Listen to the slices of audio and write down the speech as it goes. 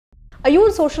Are you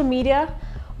on social media?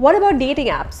 What about dating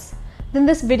apps? Then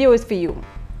this video is for you.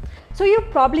 So you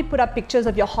probably put up pictures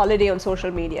of your holiday on social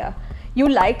media. You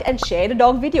liked and shared a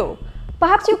dog video.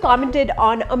 Perhaps you commented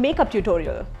on a makeup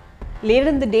tutorial. Later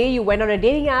in the day, you went on a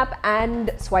dating app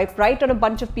and swiped right on a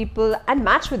bunch of people and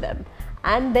matched with them.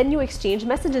 And then you exchange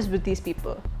messages with these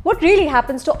people. What really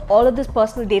happens to all of this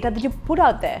personal data that you put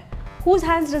out there? Whose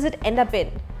hands does it end up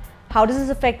in? How does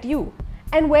this affect you?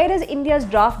 And where does India's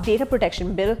draft data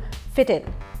protection bill fit in?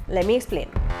 Let me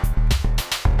explain.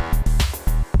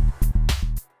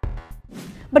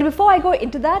 But before I go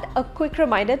into that, a quick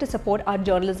reminder to support our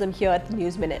journalism here at the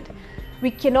News Minute. We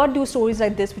cannot do stories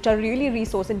like this, which are really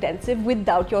resource intensive,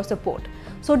 without your support.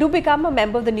 So do become a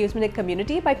member of the News Minute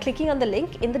community by clicking on the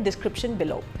link in the description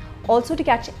below. Also, to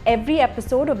catch every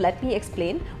episode of Let Me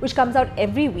Explain, which comes out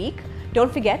every week,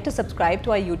 don't forget to subscribe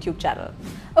to our YouTube channel.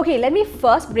 Okay, let me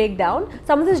first break down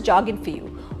some of this jargon for you.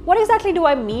 What exactly do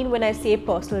I mean when I say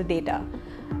personal data?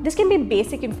 This can be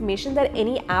basic information that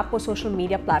any app or social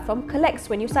media platform collects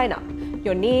when you sign up.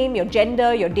 Your name, your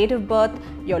gender, your date of birth,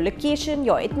 your location,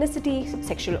 your ethnicity,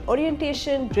 sexual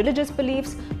orientation, religious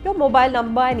beliefs, your mobile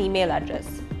number and email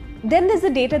address. Then there's the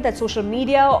data that social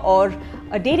media or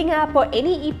a dating app or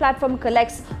any e-platform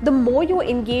collects the more you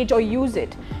engage or use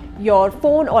it. Your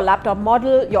phone or laptop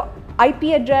model, your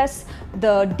IP address,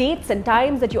 the dates and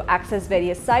times that you access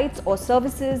various sites or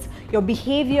services, your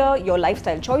behavior, your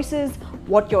lifestyle choices,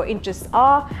 what your interests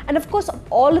are, and of course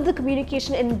all of the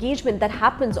communication and engagement that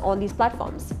happens on these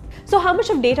platforms. So how much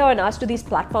of data on us do these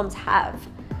platforms have?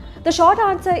 The short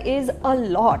answer is a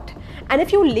lot. And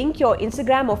if you link your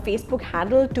Instagram or Facebook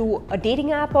handle to a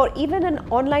dating app or even an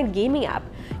online gaming app,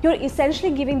 you're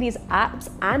essentially giving these apps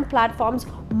and platforms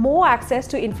more access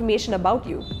to information about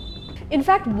you. In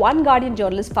fact, one Guardian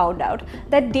journalist found out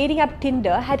that dating app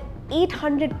Tinder had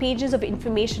 800 pages of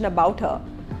information about her.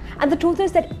 And the truth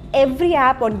is that every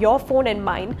app on your phone and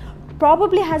mine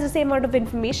probably has the same amount of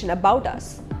information about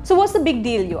us. So what's the big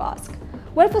deal, you ask?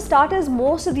 Well, for starters,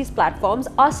 most of these platforms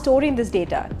are storing this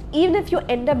data, even if you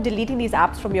end up deleting these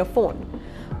apps from your phone.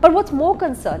 But what's more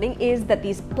concerning is that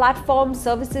these platforms,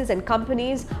 services, and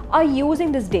companies are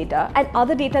using this data and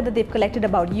other data that they've collected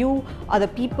about you, other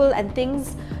people, and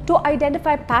things to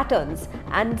identify patterns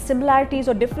and similarities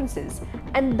or differences,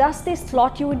 and thus they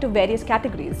slot you into various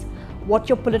categories. What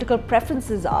your political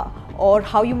preferences are, or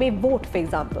how you may vote, for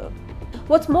example.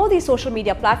 What's more, these social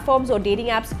media platforms or dating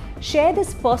apps share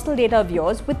this personal data of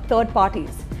yours with third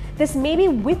parties. This may be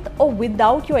with or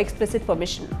without your explicit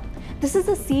permission. This is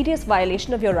a serious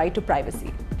violation of your right to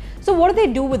privacy. So what do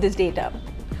they do with this data?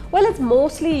 Well, it's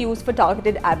mostly used for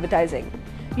targeted advertising.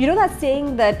 You know that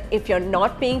saying that if you're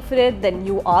not paying for it, then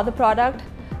you are the product?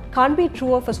 Can't be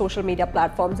truer for social media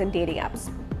platforms and dating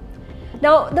apps.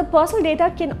 Now, the personal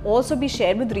data can also be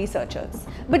shared with researchers,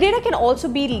 but data can also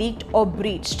be leaked or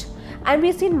breached. And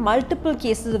we've seen multiple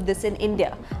cases of this in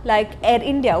India, like Air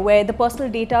India, where the personal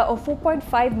data of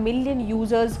 4.5 million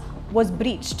users was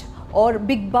breached, or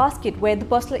Big Basket, where the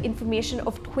personal information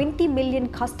of 20 million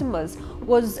customers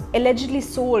was allegedly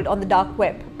sold on the dark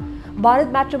web.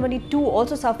 Bharat Matrimony too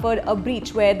also suffered a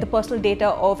breach where the personal data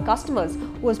of customers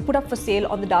was put up for sale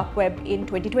on the dark web in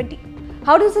 2020.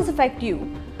 How does this affect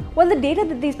you? Well, the data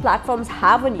that these platforms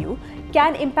have on you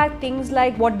can impact things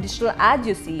like what digital ads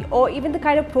you see or even the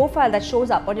kind of profile that shows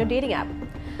up on your dating app.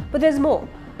 But there's more.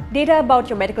 Data about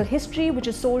your medical history, which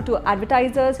is sold to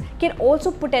advertisers, can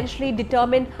also potentially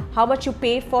determine how much you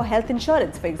pay for health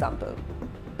insurance, for example.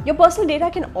 Your personal data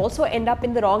can also end up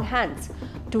in the wrong hands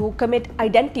to commit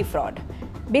identity fraud.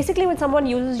 Basically, when someone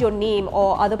uses your name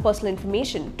or other personal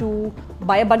information to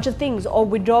buy a bunch of things or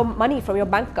withdraw money from your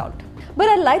bank account. But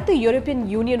unlike the European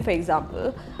Union, for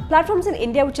example, platforms in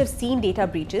India which have seen data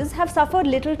breaches have suffered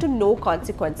little to no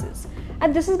consequences.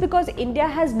 And this is because India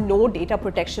has no data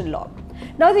protection law.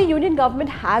 Now, the Union government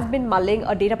has been mulling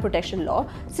a data protection law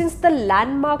since the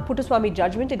landmark Puttaswamy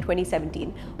judgment in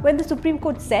 2017, when the Supreme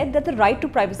Court said that the right to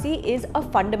privacy is a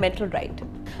fundamental right.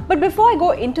 But before I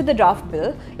go into the draft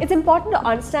bill, it's important to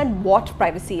understand what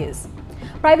privacy is.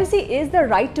 Privacy is the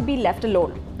right to be left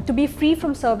alone, to be free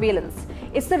from surveillance.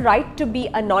 It's the right to be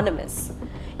anonymous.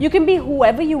 You can be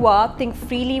whoever you are, think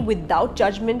freely without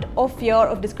judgment or fear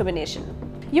of discrimination.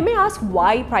 You may ask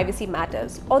why privacy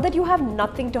matters or that you have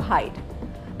nothing to hide.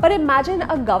 But imagine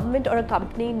a government or a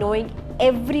company knowing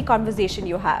every conversation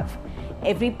you have,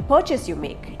 every purchase you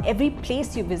make, every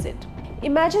place you visit.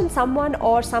 Imagine someone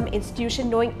or some institution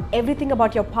knowing everything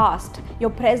about your past, your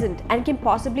present, and can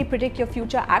possibly predict your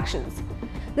future actions.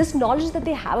 This knowledge that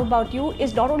they have about you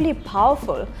is not only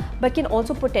powerful, but can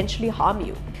also potentially harm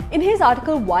you. In his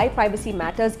article, Why Privacy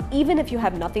Matters Even If You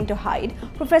Have Nothing to Hide,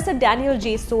 Professor Daniel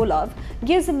J. Solove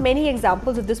gives many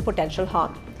examples of this potential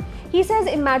harm. He says,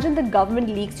 imagine the government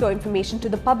leaks your information to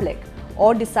the public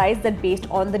or decides that based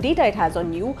on the data it has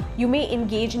on you, you may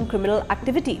engage in criminal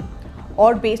activity.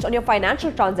 Or based on your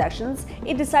financial transactions,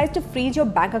 it decides to freeze your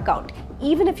bank account,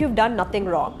 even if you've done nothing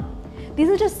wrong. These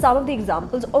are just some of the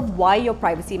examples of why your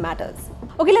privacy matters.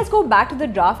 Okay, let's go back to the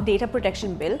draft Data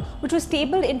Protection Bill, which was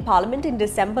tabled in Parliament in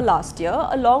December last year,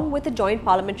 along with a Joint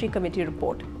Parliamentary Committee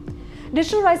report.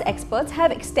 Digital rights experts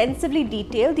have extensively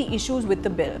detailed the issues with the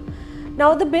bill.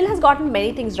 Now, the bill has gotten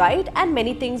many things right and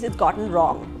many things it's gotten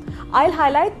wrong. I'll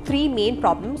highlight three main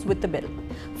problems with the bill.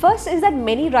 First is that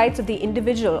many rights of the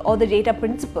individual or the data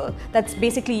principal, that's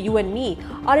basically you and me,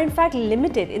 are in fact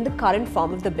limited in the current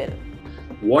form of the bill.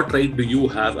 What right do you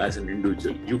have as an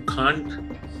individual? You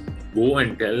can't go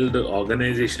and tell the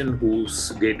organization whose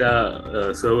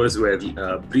data servers were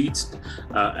breached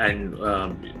and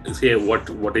say what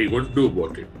are you going to do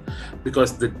about it?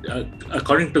 Because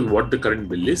according to what the current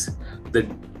bill is,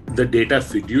 the data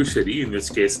fiduciary, in this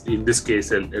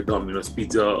case a Domino's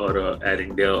Pizza or a Air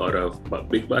India or a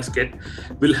Big Basket,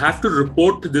 will have to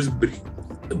report this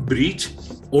breach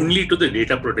only to the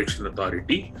Data Protection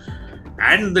Authority,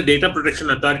 and the Data Protection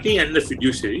Authority and the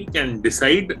fiduciary can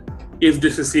decide if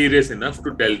this is serious enough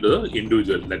to tell the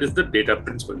individual, that is the data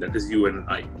principal, that is you and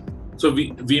I. So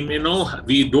we may know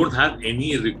we don't have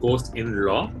any recourse in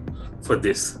law for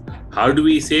this. How do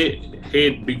we say, hey,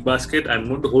 Big Basket, I'm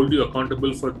going to hold you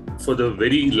accountable for the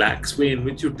very lax way in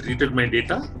which you treated my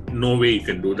data? No way you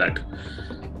can do that.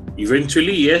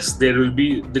 Eventually, yes, there will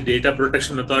be the Data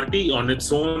Protection Authority on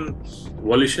its own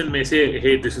volition may say,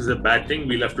 hey, this is a bad thing,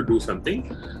 we'll have to do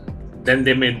something. Then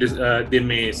they may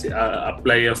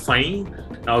apply a fine.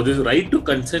 Now, this right to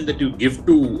consent that you give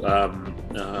to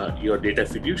your data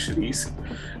fiduciaries,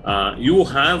 you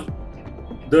have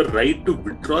the right to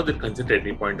withdraw the consent at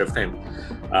any point of time,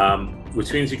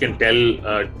 which means you can tell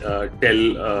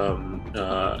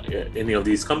any of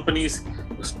these companies,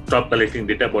 stop collecting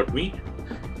data about me.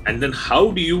 And then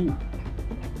how do you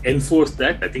enforce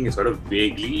that? I think is sort of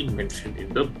vaguely mentioned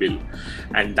in the bill,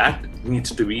 and that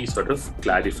needs to be sort of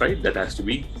clarified. That has to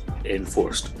be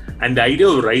enforced. And the idea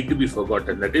of right to be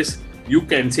forgotten, that is, you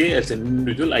can say as an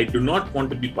individual, I do not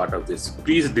want to be part of this.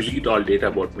 Please delete all data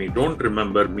about me. Don't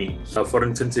remember me. For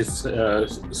instance, if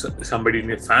somebody in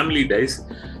your family dies,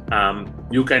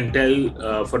 you can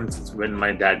tell, for instance, when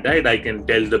my dad died, I can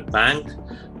tell the bank,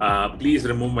 please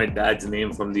remove my dad's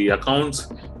name from the accounts.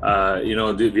 We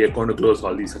are going to close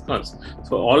all these accounts.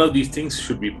 So all of these things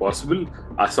should be possible,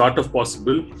 are sort of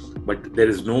possible, but there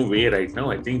is no way right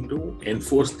now, I think, to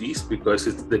enforce these, because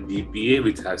it's the DPA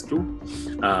which has to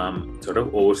sort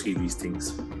of oversee these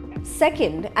things.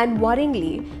 Second, and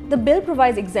worryingly, the bill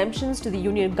provides exemptions to the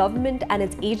union government and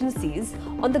its agencies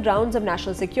on the grounds of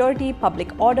national security,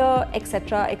 public order,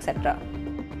 etc., etc.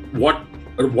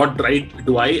 What right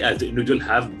do I as an individual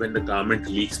have when the government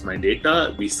leaks my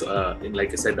data?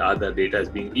 Like I said, Aadhaar data is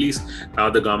being released. Now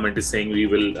the government is saying we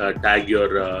will tag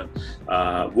your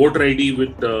voter ID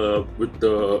with the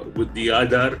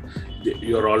Aadhaar.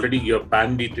 Your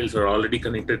PAN details are already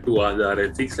connected to Aadhaar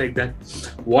and things like that.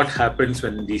 What happens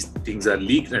when these things are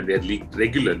leaked, and they're leaked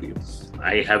regularly?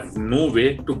 I have no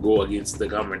way to go against the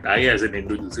government. I, as an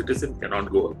individual citizen,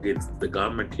 cannot go against the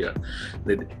government here.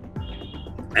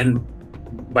 And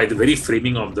by the very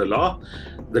framing of the law,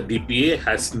 the DPA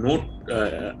has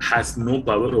no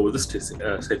power over the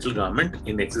central government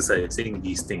in exercising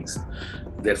these things.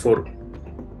 Therefore,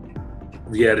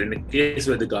 we are in a case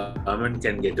where the government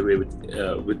can get away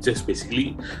with just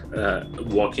basically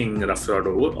walking roughshod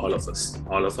over all of us,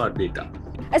 all of our data.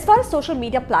 As far as social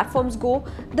media platforms go,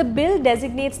 the bill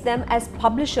designates them as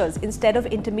publishers instead of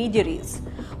intermediaries.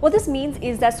 What this means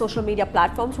is that social media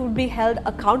platforms will be held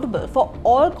accountable for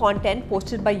all content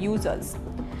posted by users.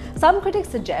 Some critics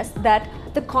suggest that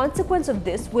the consequence of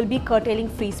this will be curtailing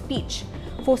free speech,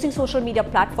 forcing social media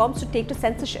platforms to take to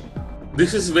censorship.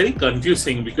 This is very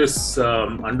confusing because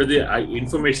under the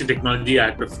Information Technology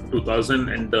Act of 2000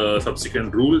 and the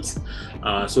subsequent rules,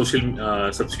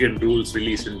 subsequent rules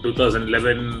released in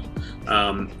 2011,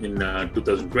 in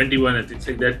 2021 and things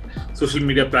like that, social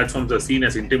media platforms are seen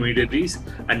as intermediaries,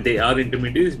 and they are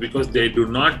intermediaries because they do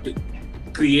not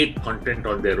create content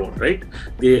on their own, right?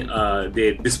 They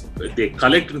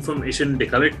collect information, they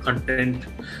collect content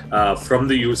from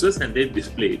the users, and they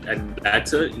display it, and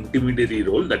that's an intermediary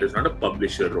role. That is not a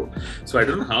publisher role. So I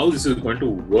don't know how this is going to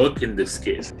work in this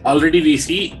case. Already we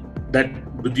see that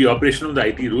with the operation of the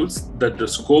IT rules, that the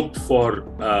scope for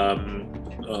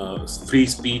free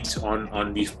speech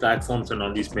on these platforms and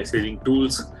on these messaging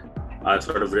tools are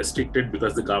sort of restricted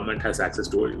because the government has access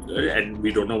to it, and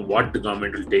we don't know what the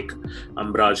government will take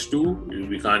umbrage to.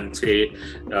 We can't say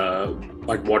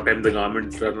at what time the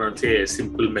government will say a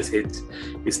simple message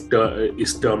is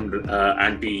termed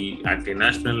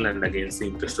anti-national and against the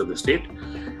interest of the state.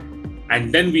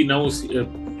 And then we now,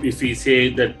 if we say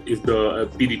that if the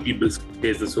PDP bill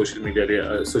says the social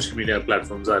media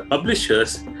platforms are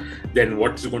publishers, then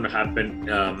what's going to happen?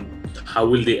 How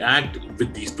will they act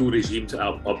with these two regimes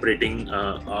operating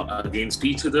against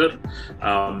each other?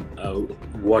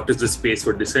 What is the space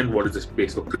for dissent? What is the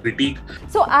space for critique?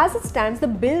 So as it stands, the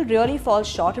bill really falls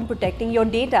short in protecting your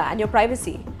data and your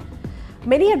privacy.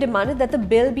 Many have demanded that the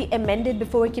bill be amended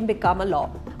before it can become a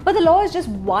law. But the law is just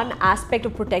one aspect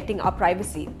of protecting our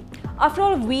privacy. After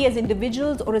all, we as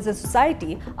individuals or as a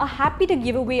society are happy to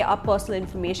give away our personal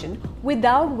information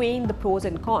without weighing the pros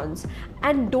and cons,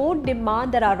 and don't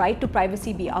demand that our right to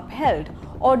privacy be upheld,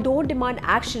 or don't demand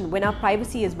action when our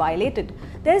privacy is violated.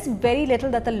 There is very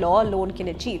little that the law alone can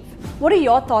achieve. What are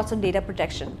your thoughts on data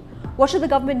protection? What should the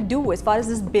government do as far as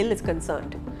this bill is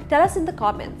concerned? Tell us in the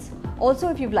comments. Also,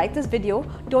 if you've liked this video,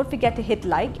 don't forget to hit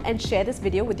like and share this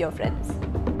video with your friends.